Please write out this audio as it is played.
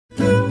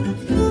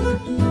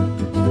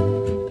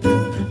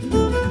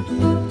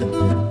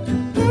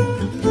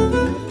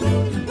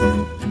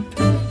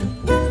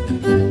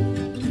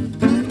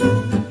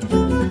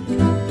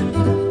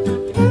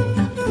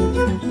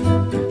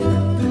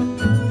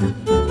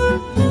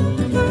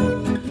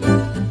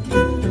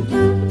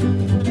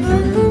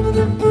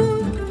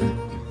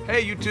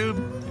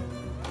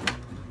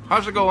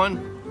How's it going?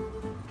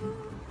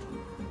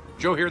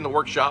 Joe here in the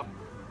workshop.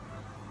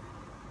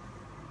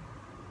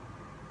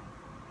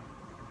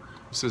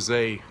 This is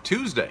a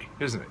Tuesday,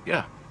 isn't it?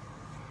 Yeah.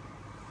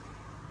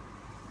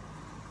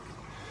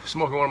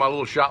 Smoking one of my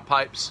little shop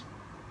pipes.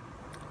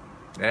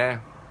 Yeah,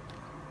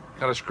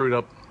 kind of screwed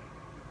up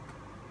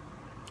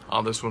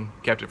on this one.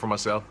 Kept it for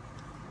myself.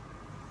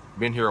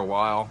 Been here a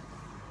while.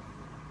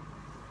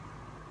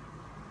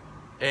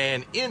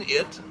 And in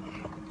it,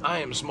 I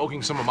am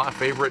smoking some of my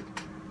favorite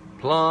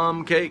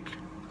plum cake.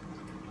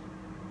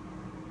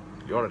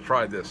 You ought to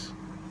try this.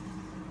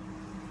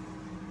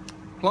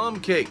 Plum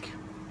cake.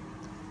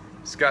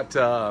 It's got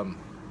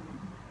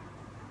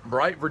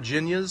bright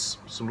Virginias,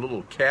 some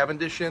little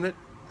Cavendish in it,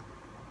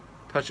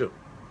 touch of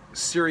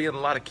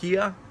Syrian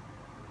Latakia.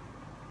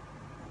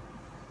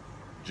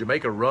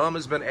 Jamaica rum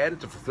has been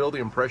added to fulfill the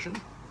impression.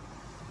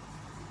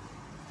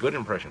 Good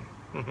impression.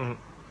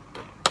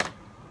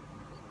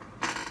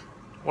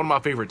 One of my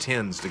favorite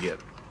tins to get.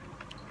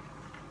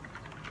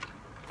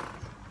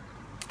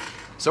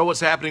 So what's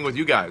happening with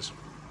you guys?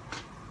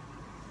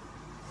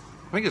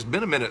 I think it's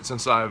been a minute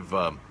since I've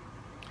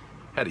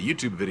had a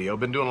YouTube video.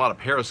 Been doing a lot of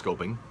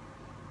periscoping.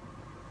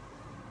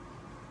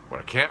 But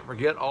I can't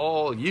forget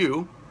all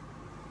you,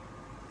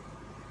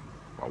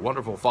 my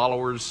wonderful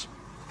followers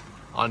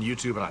on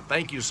YouTube, and I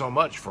thank you so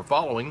much for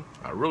following.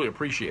 I really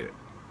appreciate it.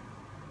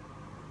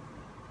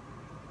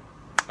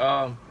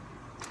 Thought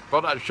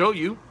I'd show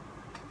you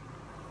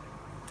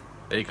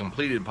a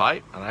completed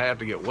pipe, and I have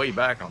to get way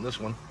back on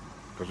this one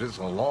because it's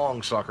a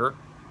long sucker.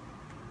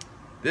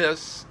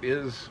 This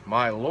is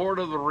my Lord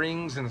of the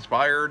Rings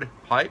inspired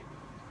pipe.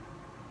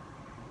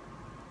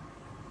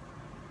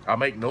 I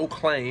make no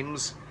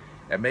claims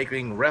at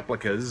making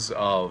replicas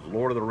of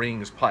Lord of the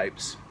Rings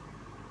pipes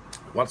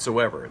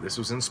whatsoever. This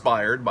was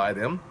inspired by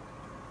them.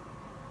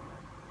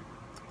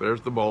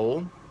 There's the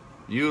bowl.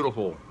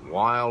 Beautiful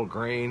wild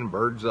grain,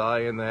 bird's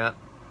eye in that.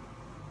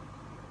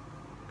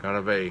 Kind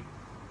of a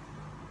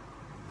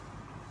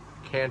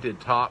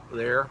canted top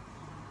there.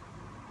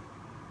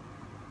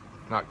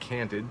 Not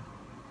canted.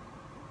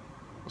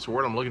 That's the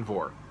word I'm looking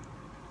for.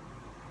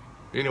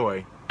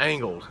 Anyway,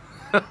 angled.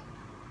 There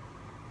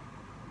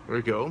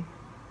we go.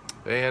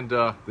 And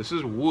this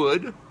is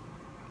wood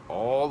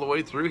all the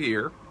way through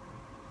here.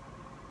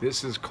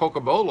 This is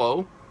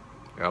Cocobolo,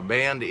 a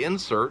band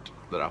insert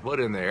that I put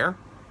in there.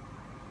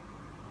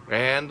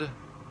 And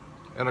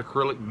an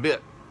acrylic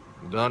bit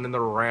done in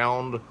the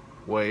round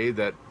way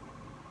that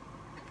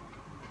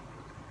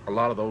a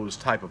lot of those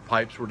type of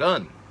pipes were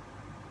done.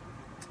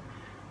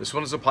 This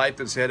one is a pipe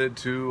that's headed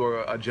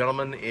to a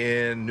gentleman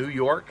in New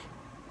York.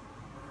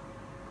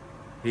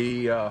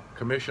 He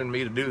commissioned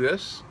me to do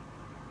this.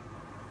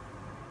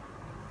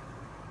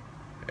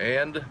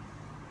 And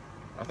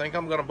I think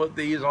I'm going to put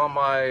these on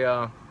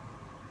my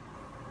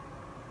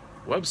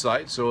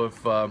website. So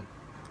if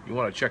you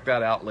want to check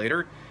that out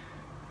later,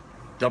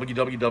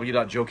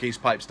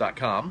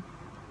 www.joecasepipes.com.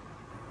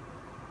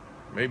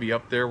 Maybe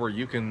up there where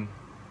you can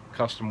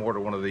custom order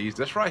one of these.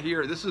 This right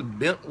here, this is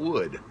bent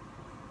wood.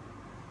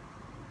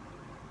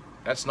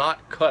 That's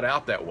not cut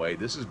out that way.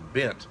 This is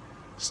bent,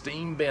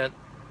 steam bent.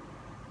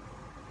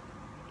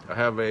 I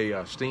have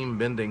a steam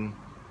bending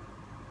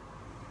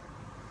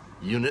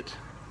unit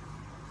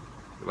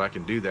that I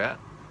can do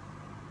that.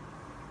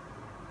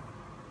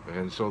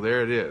 And so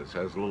there it is.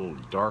 Has a little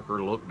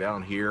darker look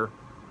down here,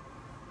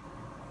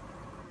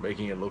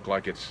 making it look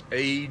like it's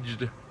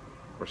aged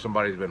or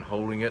somebody's been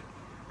holding it.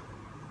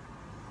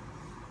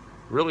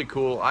 Really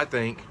cool, I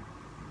think.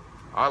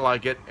 I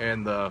like it,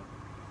 and the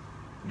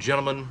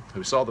gentleman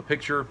who saw the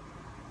pictures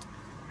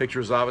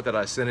of it that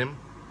I sent him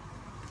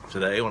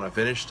today when I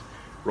finished,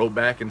 wrote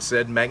back and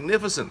said,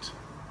 magnificent.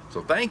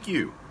 So thank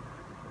you.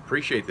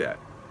 Appreciate that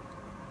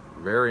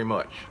very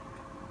much.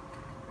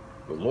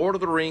 The Lord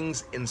of the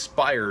Rings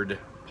inspired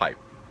pipe.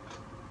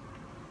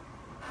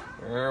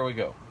 There we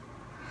go.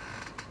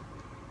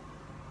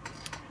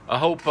 I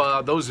hope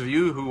those of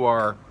you who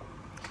are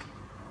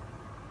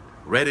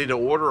ready to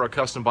order a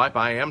custom pipe,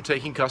 I am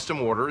taking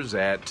custom orders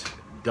at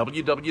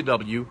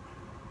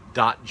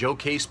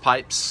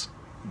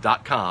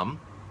www.joecasepipes.com.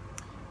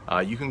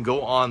 You can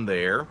go on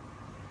there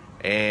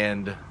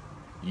and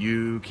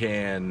you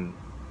can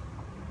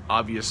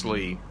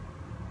obviously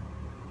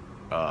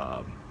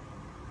I'm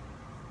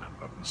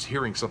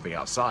hearing something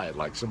outside,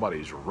 like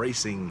somebody's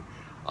racing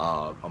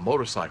a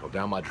motorcycle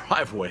down my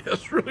driveway.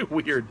 That's really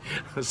weird.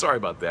 Sorry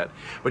about that.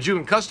 But you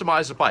can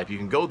customize the pipe. You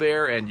can go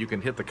there and you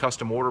can hit the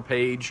custom order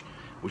page,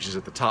 which is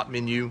at the top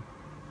menu.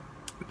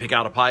 Pick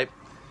out a pipe.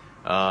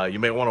 You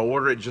may want to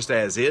order it just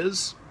as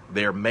is.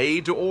 They're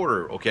made to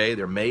order, okay?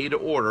 They're made to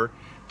order.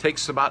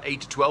 Takes about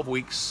 8 to 12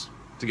 weeks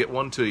to get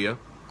one to you.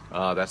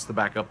 That's the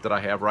backup that I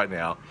have right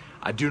now.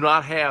 I do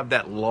not have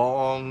that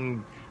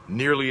long,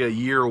 nearly a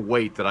year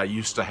wait that I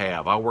used to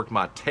have. I worked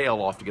my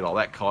tail off to get all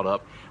that caught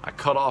up. I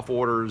cut off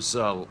orders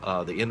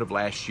the end of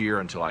last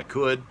year until I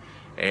could,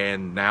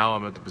 and now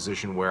I'm at the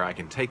position where I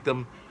can take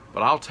them,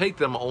 but I'll take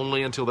them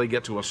only until they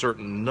get to a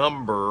certain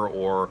number,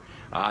 or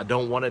I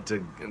don't want it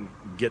to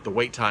get the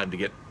wait time to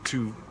get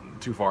too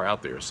too far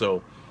out there.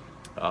 So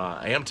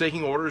I am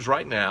taking orders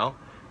right now,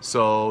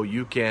 so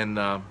you can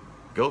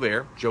go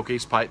there,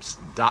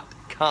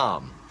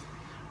 JoeCasePipes.com.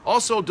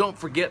 Also, don't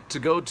forget to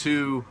go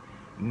to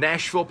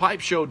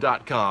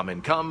NashvillePipeshow.com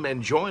and come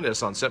and join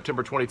us on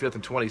September 25th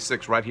and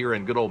 26th right here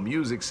in good old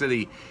Music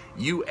City,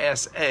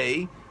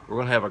 USA. We're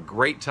going to have a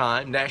great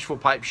time.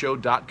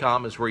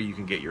 NashvillePipeshow.com is where you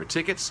can get your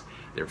tickets.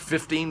 They're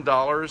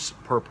 $15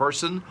 per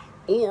person,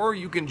 or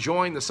you can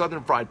join the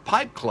Southern Fried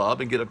Pipe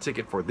Club and get a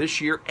ticket for this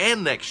year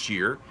and next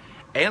year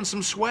and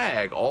some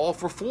swag, all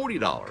for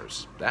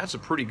 $40. That's a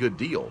pretty good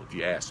deal if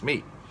you ask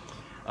me.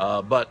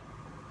 But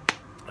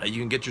you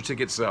can get your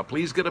tickets.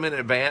 Please get them in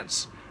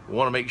advance. We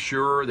want to make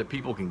sure that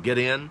people can get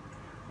in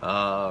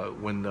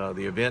when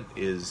the event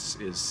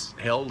is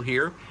held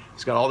here.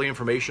 It's got all the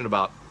information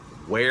about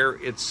where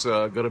it's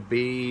going to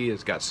be.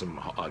 It's got some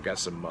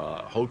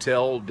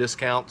hotel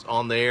discounts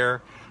on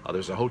there.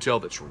 There's a hotel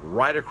that's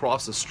right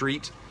across the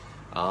street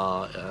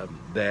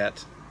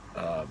that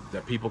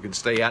people can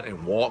stay at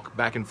and walk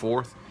back and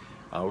forth.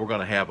 We're going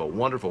to have a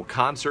wonderful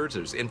concert.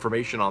 There's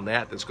information on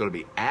that that's going to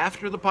be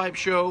after the pipe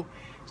show.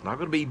 It's not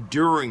going to be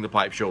during the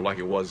pipe show like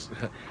it was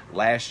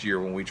last year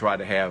when we tried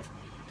to have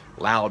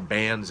loud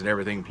bands and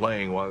everything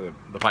playing while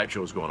the pipe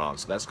show is going on.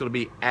 So that's going to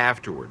be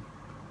afterward.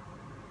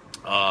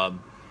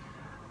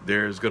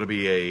 There's going to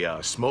be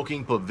a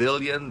smoking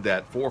pavilion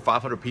that 400 or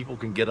 500 people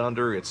can get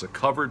under. It's a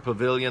covered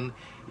pavilion.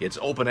 It's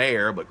open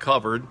air but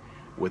covered,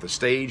 with a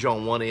stage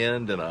on one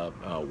end and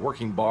a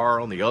working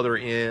bar on the other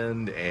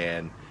end.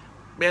 And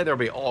man, there'll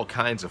be all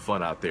kinds of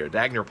fun out there.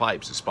 Dagner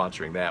Pipes is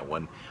sponsoring that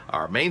one.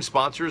 Our main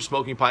sponsors,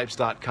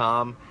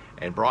 SmokingPipes.com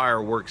and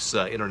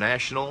Briarworks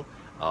International.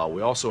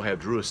 We also have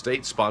Drew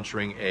Estate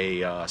sponsoring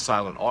a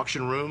silent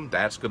auction room.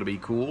 That's going to be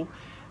cool.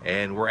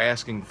 And we're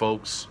asking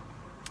folks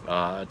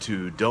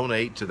to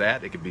donate to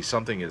that. It could be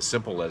something as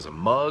simple as a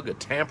mug, a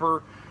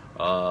tamper,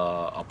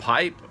 a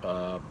pipe,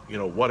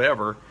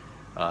 whatever.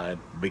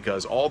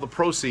 Because all the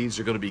proceeds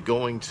are going to be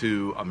going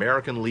to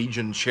American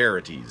Legion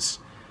charities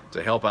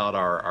to help out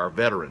our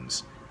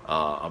veterans.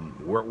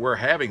 We're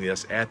having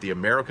this at the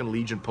American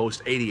Legion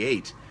Post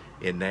 88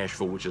 in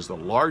Nashville, which is the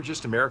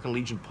largest American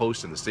Legion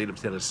post in the state of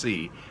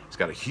Tennessee. It's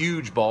got a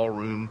huge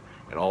ballroom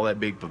and all that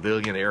big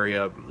pavilion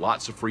area,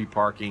 lots of free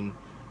parking.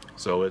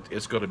 So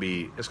it's going to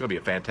be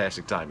a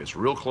fantastic time. It's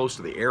real close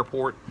to the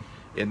airport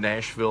in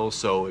Nashville.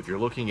 So if you're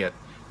looking at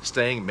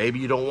staying, maybe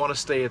you don't want to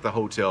stay at the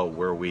hotel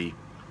where we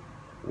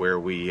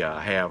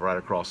have right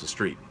across the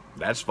street.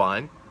 That's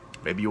fine.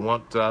 Maybe you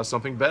want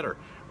something better.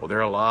 Well, there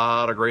are a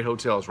lot of great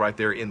hotels right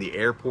there in the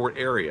airport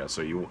area,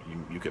 so you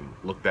can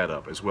look that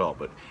up as well.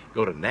 But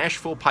go to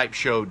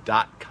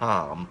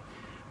NashvillePipeshow.com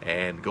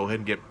and go ahead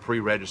and get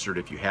pre-registered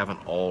if you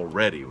haven't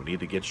already. We need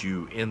to get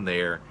you in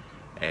there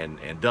and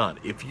done.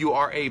 If you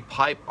are a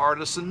pipe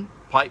artisan,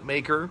 pipe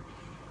maker,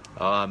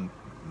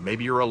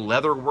 maybe you're a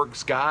leather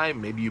works guy,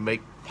 maybe you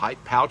make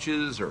pipe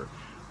pouches or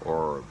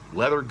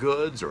leather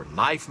goods or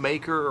knife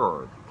maker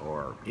or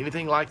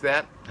anything like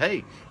that,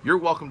 hey, you're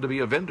welcome to be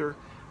a vendor.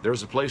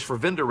 There's a place for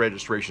vendor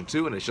registration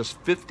too, and it's just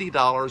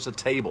 $50 a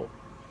table.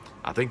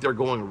 I think they're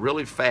going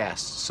really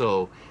fast,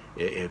 so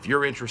if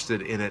you're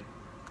interested in it,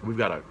 we've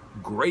got a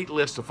great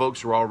list of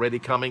folks who are already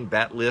coming.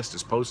 That list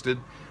is posted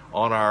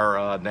on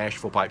our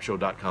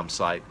NashvillePipeshow.com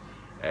site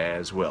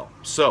as well.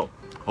 So,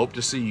 hope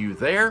to see you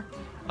there.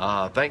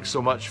 Thanks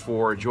so much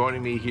for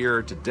joining me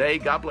here today.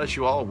 God bless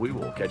you all. We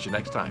will catch you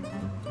next time.